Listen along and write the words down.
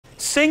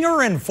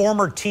Singer and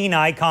former teen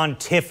icon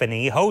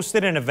Tiffany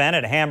hosted an event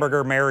at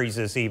Hamburger Mary's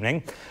this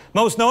evening.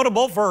 Most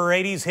notable for her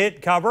 80s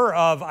hit cover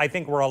of I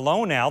Think We're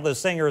Alone Now, the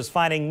singer is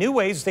finding new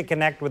ways to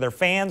connect with her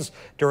fans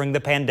during the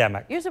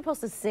pandemic. You're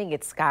supposed to sing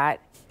it, Scott.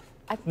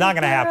 Not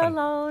going to happen.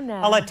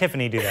 I'll let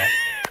Tiffany do that.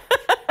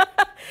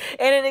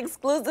 In an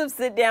exclusive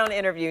sit-down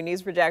interview,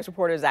 News4JAX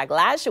reporter Zach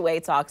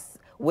Lashaway talks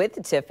with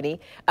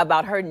Tiffany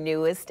about her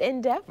newest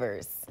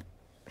endeavors.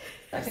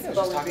 I think I was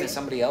just talking to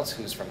somebody else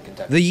who's from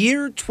Kentucky. The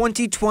year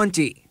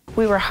 2020.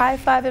 We were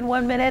high-fiving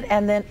 1 minute,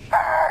 and then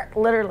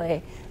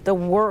literally the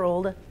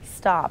world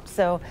stopped.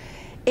 So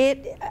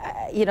it,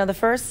 the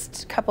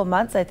first couple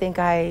months, I think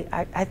I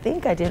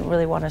didn't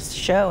really want to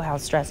show how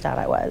stressed out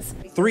I was.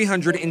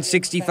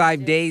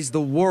 365 days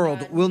the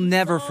world will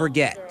never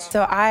forget.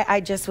 So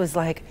I just was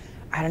like,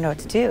 I don't know what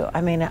to do.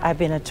 I mean, I've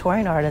been a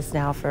touring artist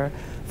now for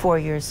 4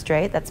 years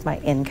straight. That's my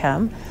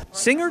income.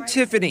 Singer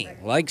Tiffany,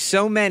 like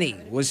so many,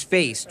 was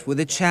faced with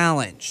a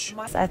challenge.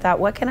 I thought,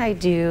 what can I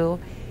do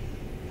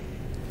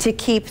to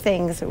keep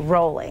things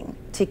rolling,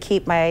 to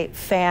keep my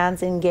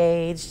fans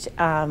engaged,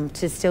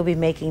 to still be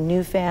making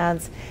new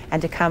fans,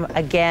 and to come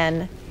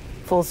again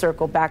full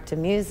circle back to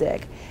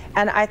music.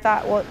 And I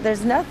thought, well,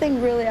 there's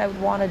nothing really I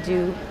would want to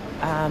do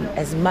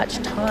as much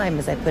time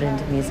as I put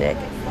into music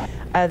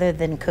other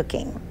than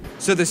cooking.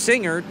 So the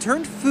singer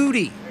turned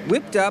foodie,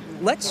 whipped up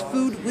Let's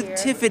Food with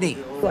Tiffany.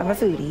 I'm a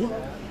foodie,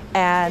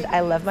 and I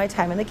love my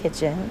time in the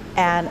kitchen.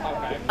 And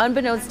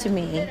unbeknownst to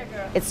me,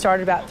 it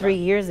started about 3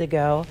 years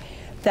ago,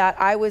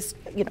 that I was,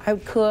 I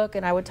would cook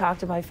and I would talk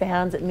to my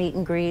fans at meet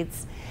and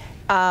greets.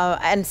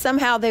 And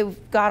somehow they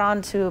got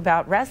on to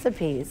about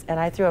recipes,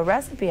 and I threw a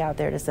recipe out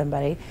there to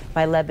somebody,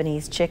 my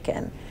Lebanese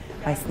chicken,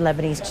 my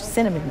Lebanese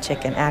cinnamon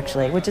chicken,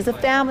 actually, which is a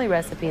family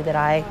recipe that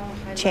I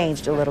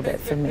changed a little bit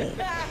for me.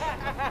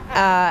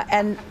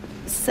 And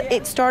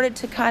it started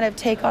to kind of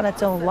take on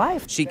its own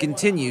life. She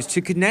continues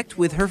to connect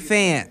with her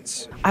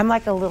fans. I'm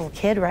like a little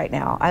kid right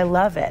now. I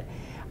love it.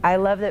 I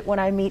love that when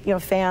I meet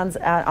fans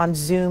on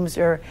Zooms,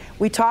 or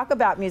we talk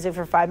about music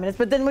for 5 minutes,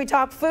 but then we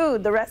talk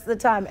food the rest of the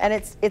time, and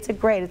it's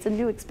a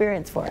new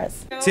experience for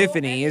us.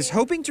 Tiffany is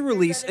hoping to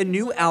release a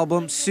new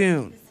album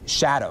soon.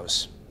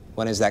 Shadows.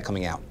 When is that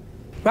coming out?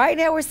 Right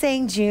now we're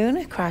saying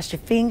June, cross your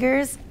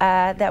fingers,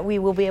 that we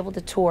will be able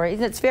to tour.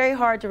 It's very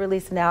hard to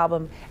release an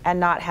album and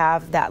not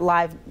have that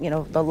live,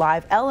 the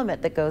live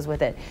element that goes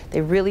with it.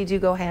 They really do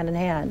go hand in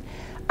hand.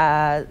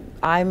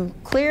 I'm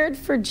cleared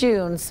for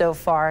June so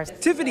far.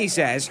 Tiffany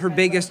says her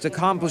biggest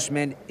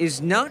accomplishment is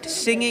not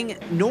singing,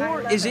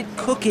 nor is it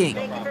cooking.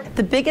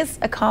 The biggest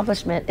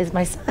accomplishment is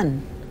my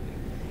son.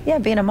 Yeah,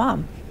 being a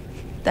mom.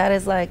 That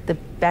is like the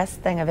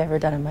best thing I've ever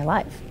done in my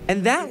life.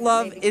 And that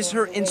love is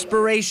her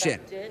inspiration,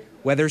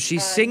 whether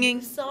she's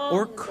singing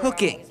or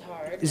cooking.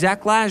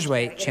 Zach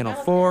Lashaway, Channel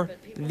 4,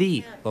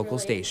 the local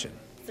station.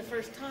 It's the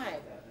first time.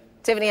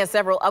 Tiffany has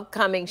several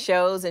upcoming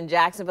shows in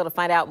Jacksonville. To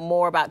find out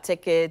more about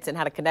tickets and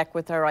how to connect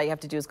with her, all you have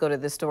to do is go to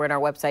this story on our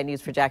website,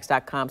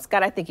 news4jax.com.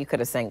 Scott, I think you could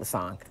have sang the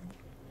song.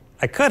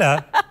 I could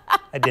have.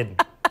 I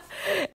didn't.